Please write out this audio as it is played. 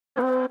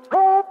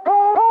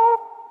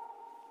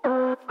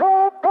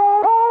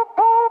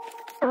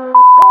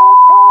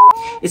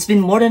It's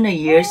been more than a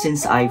year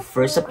since I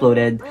first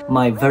uploaded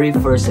my very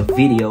first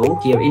video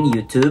here in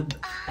YouTube.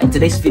 In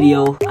today's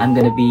video, I'm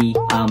gonna be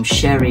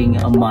sharing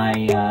my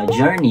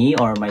journey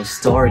or my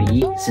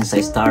story since I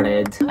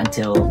started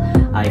until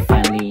I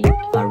finally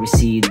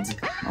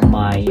received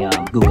my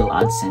Google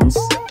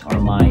ADSENSE, or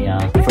my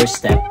first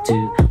step to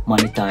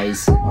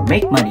monetize or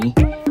make money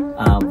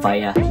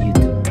via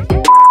YouTube.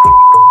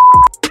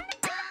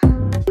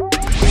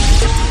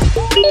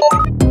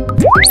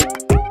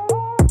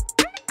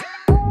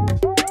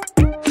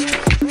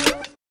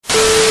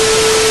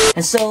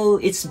 And so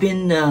it's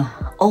been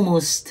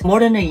almost more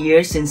than a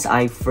year since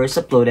I first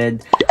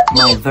uploaded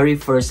my very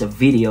first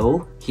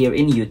video here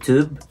in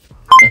YouTube.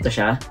 Ito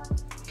siya.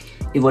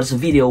 It was a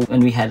video when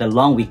we had a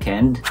long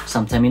weekend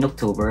sometime in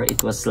October.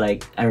 It was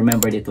like, I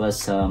remembered it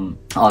was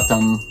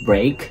autumn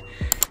break.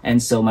 And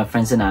so my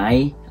friends and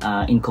I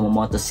in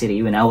Kumamoto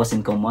City, when I was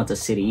in Kumamoto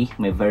City,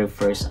 my very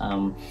first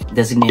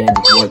designated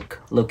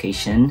work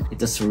location, it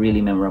was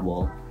really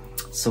memorable.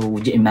 So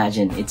would you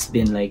imagine, it's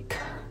been like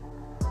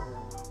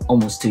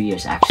almost 2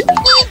 years actually.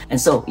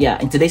 And so yeah,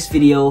 in today's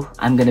video,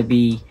 I'm gonna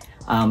be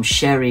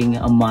sharing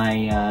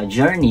my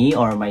journey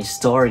or my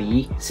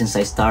story since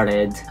I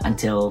started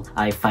until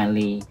I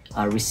finally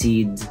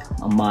received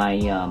my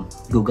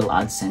Google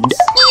AdSense,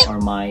 or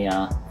my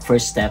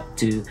first step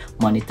to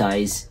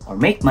monetize or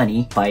make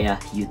money via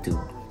YouTube.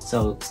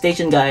 So stay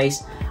tuned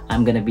guys,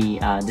 I'm gonna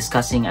be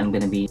I'm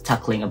gonna be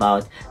tackling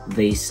about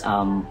these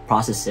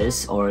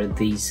processes or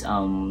these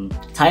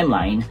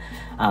timeline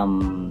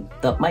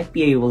that might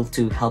be able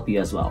to help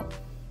you as well.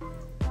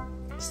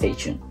 Stay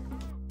tuned.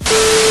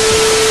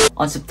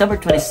 On September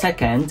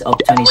 22nd of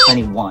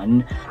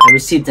 2021, I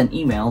received an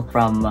email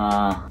from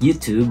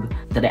YouTube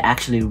that I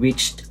actually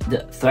reached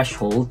the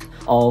threshold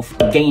of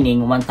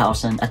gaining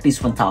at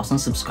least 1,000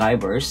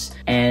 subscribers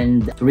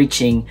and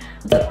reaching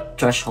the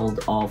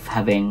threshold of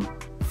having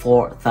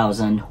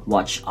 4,000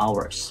 watch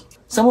hours.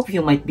 Some of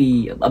you might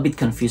be a bit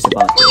confused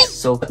about this.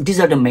 So these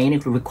are the main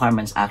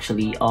requirements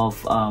actually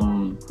of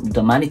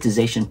the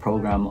monetization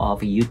program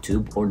of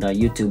YouTube, or the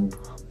YouTube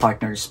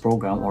Partners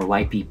Program, or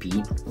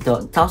YPP.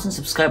 The 1,000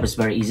 subscribers,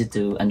 very easy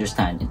to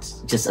understand.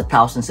 It's just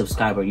 1,000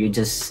 subscribers. You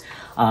just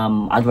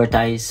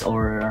advertise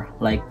or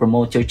like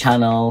promote your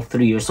channel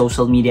through your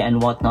social media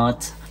and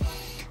whatnot,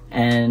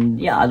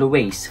 and yeah, other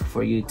ways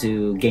for you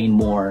to gain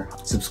more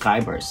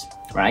subscribers,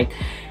 right?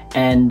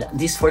 And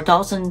these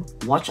 4,000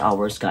 watch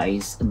hours,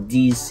 guys,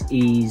 this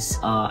is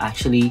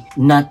actually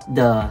not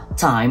the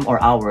time or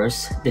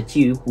hours that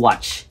you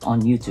watch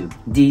on YouTube.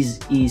 This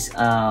is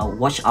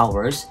watch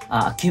hours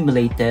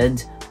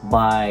accumulated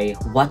by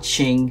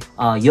watching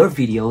your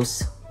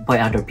videos by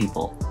other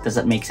people. Does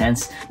that make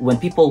sense? When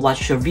people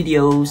watch your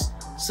videos,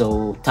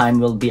 so time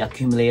will be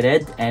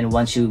accumulated, and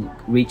once you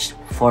reach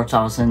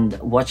 4,000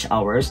 watch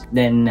hours,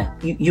 then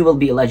you will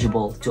be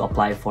eligible to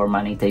apply for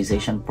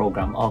monetization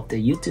program of the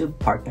YouTube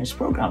Partners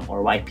Program,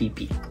 or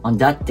YPP. On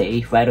that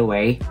day, right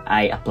away,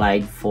 I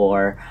applied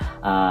for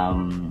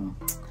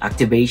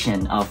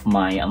activation of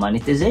my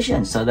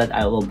monetization so that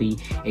I will be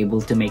able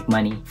to make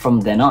money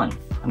from then on.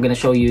 I'm gonna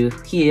show you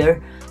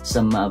here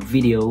some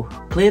video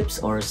clips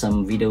or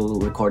some video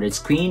recorded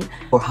screen,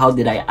 or how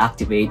did I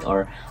activate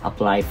or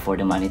apply for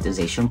the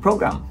monetization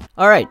program.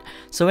 Alright,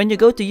 so when you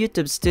go to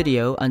YouTube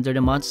Studio under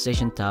the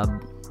monetization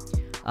tab,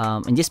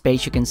 in this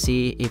page you can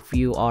see if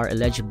you are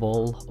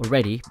eligible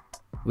already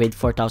with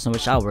 4,000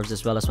 watch hours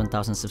as well as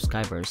 1,000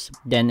 subscribers.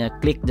 Then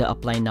click the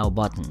apply now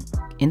button.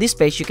 In this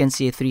page you can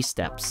see 3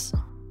 steps.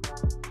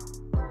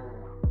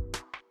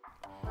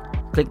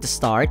 Click the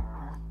start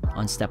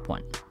on step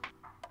 1.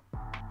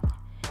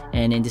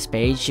 And in this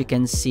page you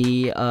can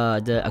see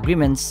the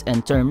agreements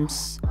and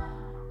terms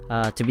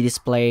to be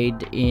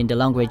displayed in the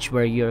language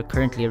where you're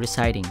currently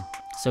residing.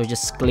 So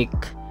just click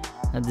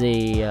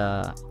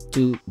the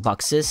 2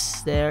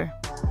 boxes there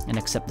and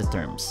accept the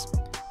terms.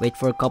 Wait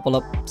for a couple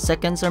of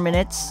seconds or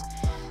minutes,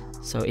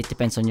 so it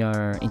depends on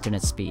your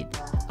internet speed.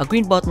 A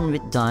green button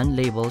with done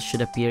label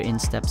should appear in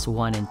steps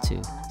 1 and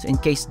 2. So in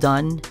case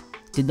done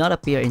did not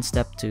appear in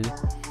step 2,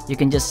 you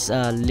can just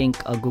link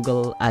a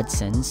Google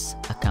AdSense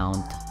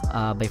account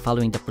by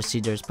following the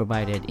procedures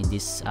provided in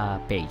this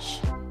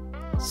page.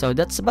 So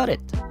that's about it.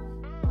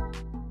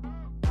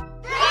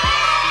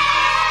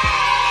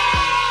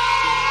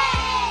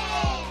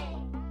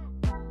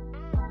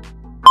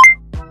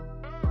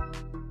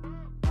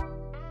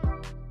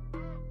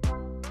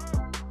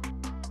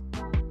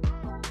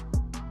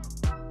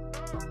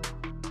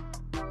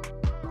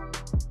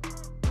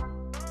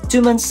 2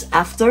 months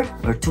after,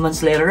 or 2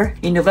 months later,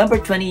 in November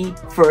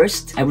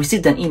 21st, I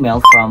received an email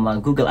from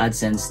Google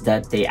AdSense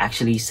that they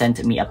actually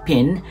sent me a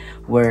pin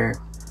where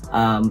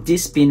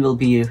this pin will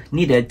be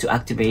needed to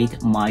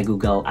activate my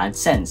Google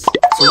AdSense.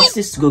 So what's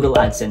this Google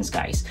AdSense,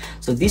 guys?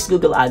 So this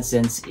Google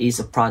AdSense is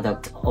a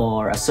product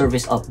or a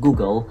service of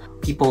Google.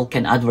 People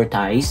can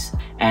advertise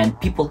and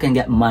people can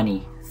get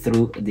money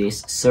through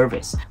this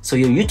service. So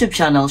your YouTube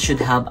channel should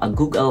have a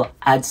Google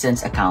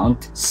AdSense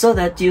account so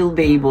that you'll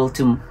be able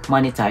to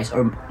monetize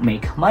or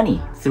make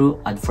money through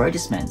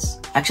advertisements.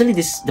 Actually,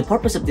 the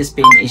purpose of this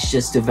pin is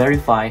just to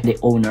verify the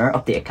owner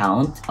of the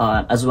account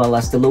as well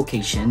as the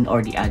location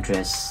or the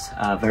address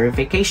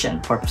verification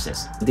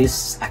purposes.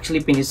 This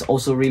actually pin is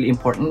also really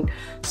important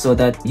so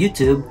that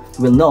YouTube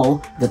will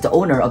know that the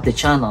owner of the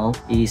channel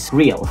is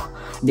real.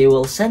 They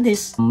will send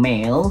this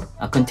mail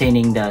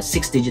containing the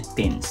 6-digit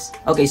pins.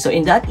 Okay, so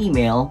in that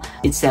email,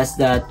 it says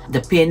that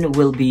the pin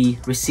will be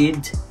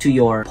received to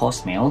your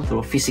post mail through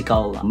a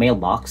physical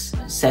mailbox.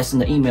 It says in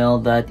the email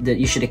that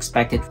you should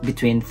expect it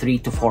between 3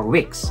 to 4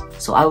 weeks.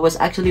 So I was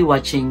actually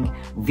watching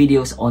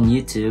videos on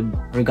YouTube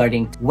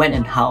regarding when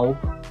and how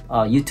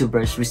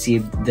YouTubers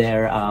received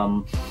their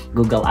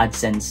Google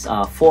AdSense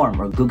form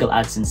or Google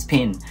AdSense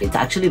pin. It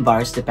actually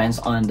varies, depends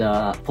on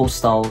the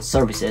postal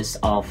services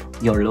of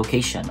your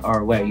location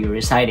or where you're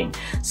residing.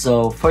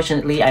 So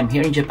fortunately, I'm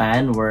here in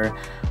Japan where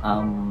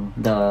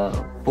the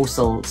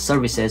postal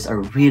services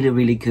are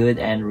really good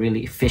and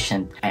really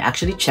efficient. I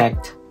actually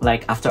checked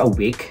like after a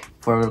week.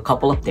 For a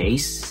couple of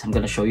days, I'm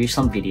gonna show you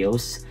some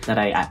videos that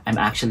I'm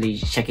actually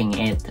checking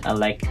it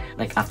like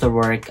after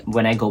work.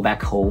 When I go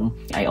back home,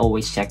 I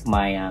always check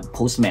my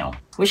post mail,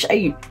 which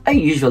I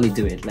usually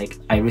do it. Like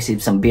I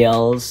receive some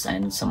bills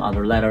and some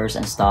other letters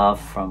and stuff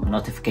from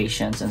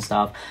notifications and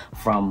stuff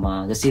from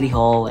the city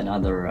hall and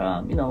other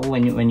you know,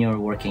 when you're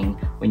working,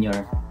 when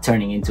you're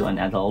turning into an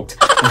adult.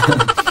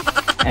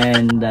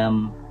 And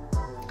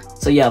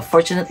so yeah,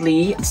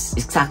 fortunately, it's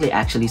exactly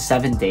actually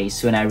 7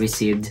 days when I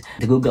received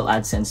the Google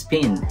AdSense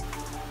pin.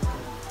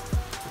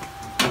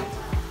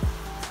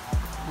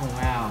 Oh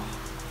wow.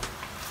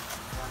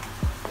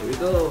 Here we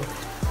go.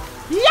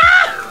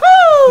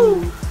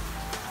 Yahoo!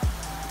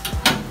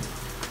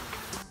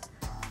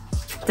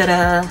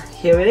 Ta-da!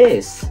 Here it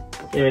is.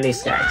 Here it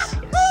is, guys.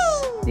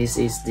 Yes. This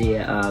is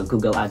the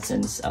Google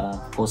AdSense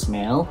post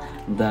mail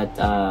that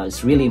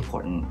is really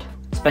important,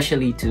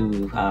 especially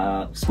to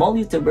small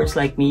YouTubers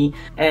like me.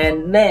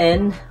 And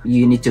then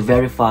you need to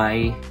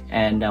verify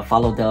and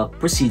follow the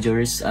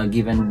procedures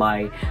given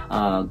by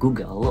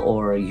Google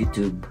or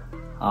YouTube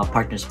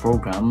Partners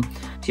Program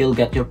till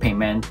get your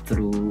payment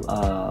through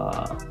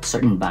a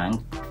certain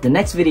bank. The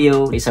next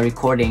video is a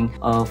recording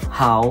of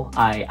how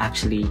I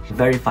actually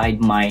verified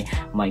my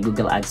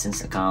Google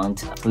AdSense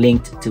account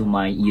linked to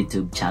my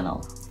YouTube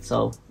channel.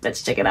 So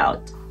let's check it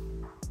out.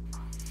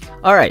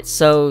 Alright,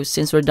 so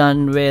since we're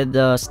done with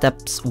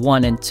steps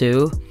 1 and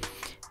 2,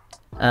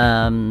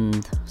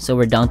 so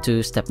we're down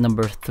to step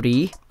number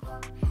 3.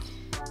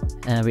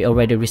 We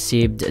already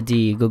received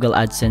the Google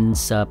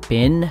AdSense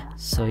pin,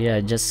 so yeah,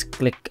 just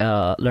click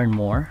learn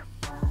more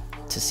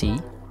to see.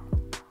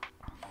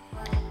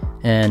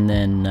 And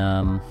then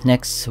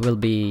next will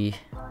be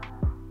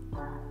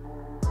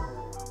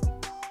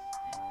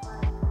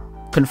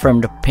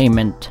confirm the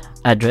payment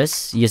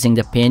address using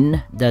the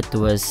pin that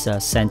was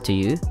sent to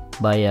you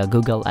by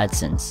Google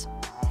AdSense.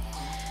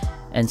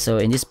 And so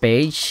in this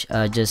page,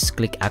 just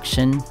click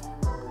action,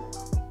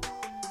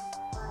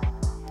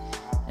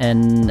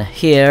 and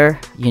here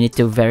you need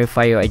to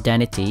verify your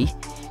identity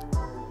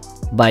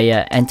by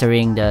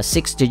entering the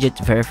 6-digit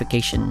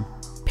verification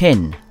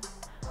pin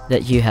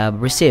that you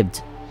have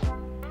received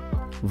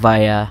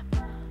via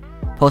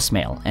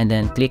postmail, and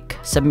then click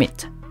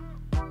submit.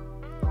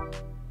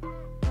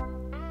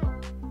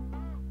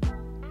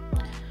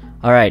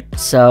 Alright,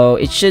 so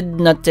it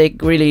should not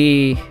take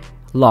really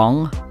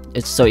long.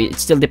 So it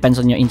still depends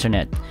on your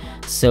internet.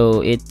 So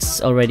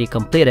it's already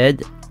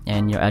completed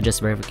and your address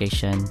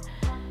verification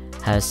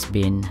has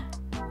been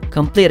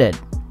completed.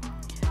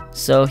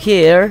 So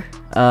here,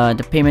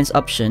 the payments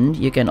option,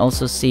 you can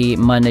also see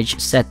manage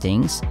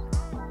settings,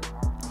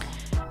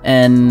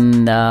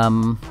 and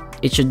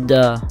it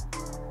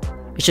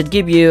should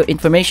give you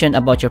information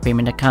about your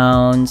payment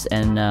accounts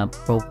and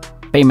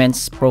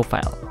payments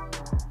profile.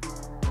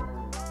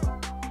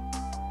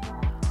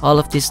 All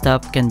of this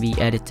stuff can be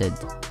edited,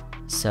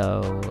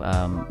 so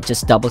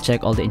just double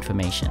check all the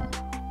information.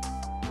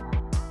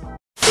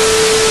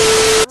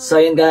 So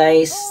yun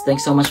guys,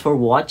 thanks so much for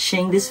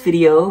watching this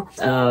video.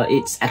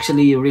 It's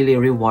actually really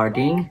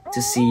rewarding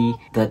to see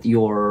that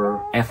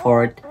your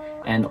effort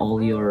and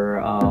all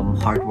your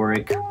hard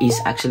work is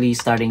actually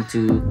starting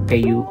to pay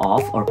you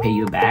off or pay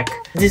you back.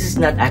 This is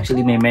not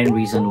actually my main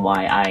reason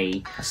why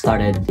I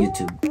started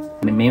YouTube.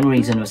 My main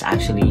reason was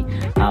actually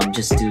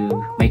just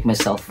to make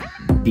myself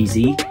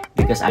busy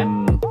because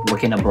I'm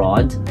working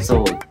abroad.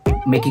 So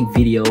making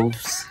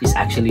videos is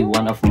actually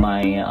one of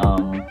my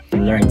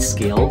learned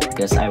skill,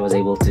 because I was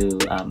able to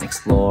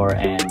explore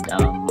and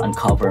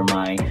uncover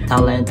my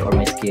talent or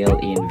my skill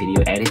in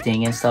video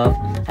editing and stuff.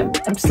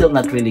 I'm still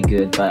not really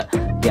good, but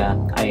yeah,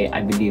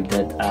 I believe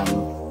that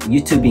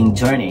YouTubing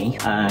journey,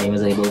 I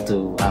was able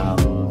to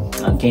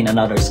gain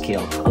another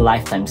skill, a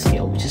lifetime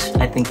skill, which is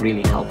I think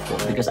really helpful,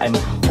 because I'm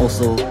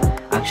also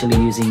actually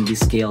using this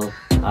skill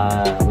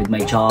with my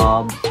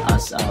job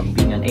as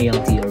being an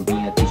ALT or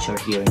being a teacher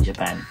here in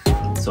Japan.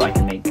 So I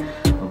can make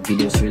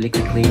videos really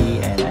quickly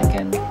and I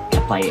can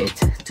apply it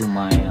to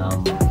my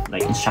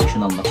like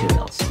instructional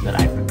materials that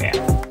I prepare.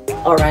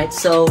 Alright,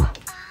 so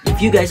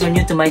if you guys are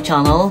new to my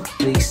channel,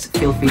 please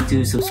feel free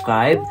to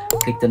subscribe,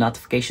 click the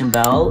notification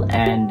bell,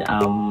 and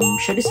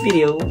share this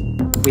video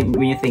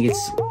when you think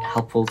it's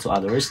helpful to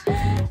others.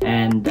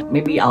 And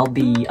maybe I'll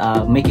be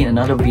making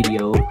another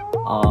video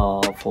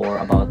for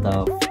about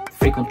the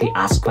frequently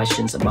asked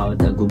questions about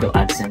the Google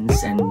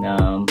ADSENSE and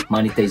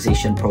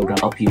monetization program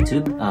of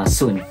YouTube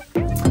soon.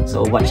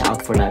 So watch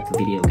out for that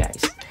video,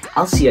 guys.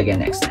 I'll see you again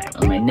next time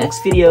on my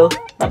next video.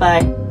 Bye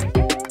bye.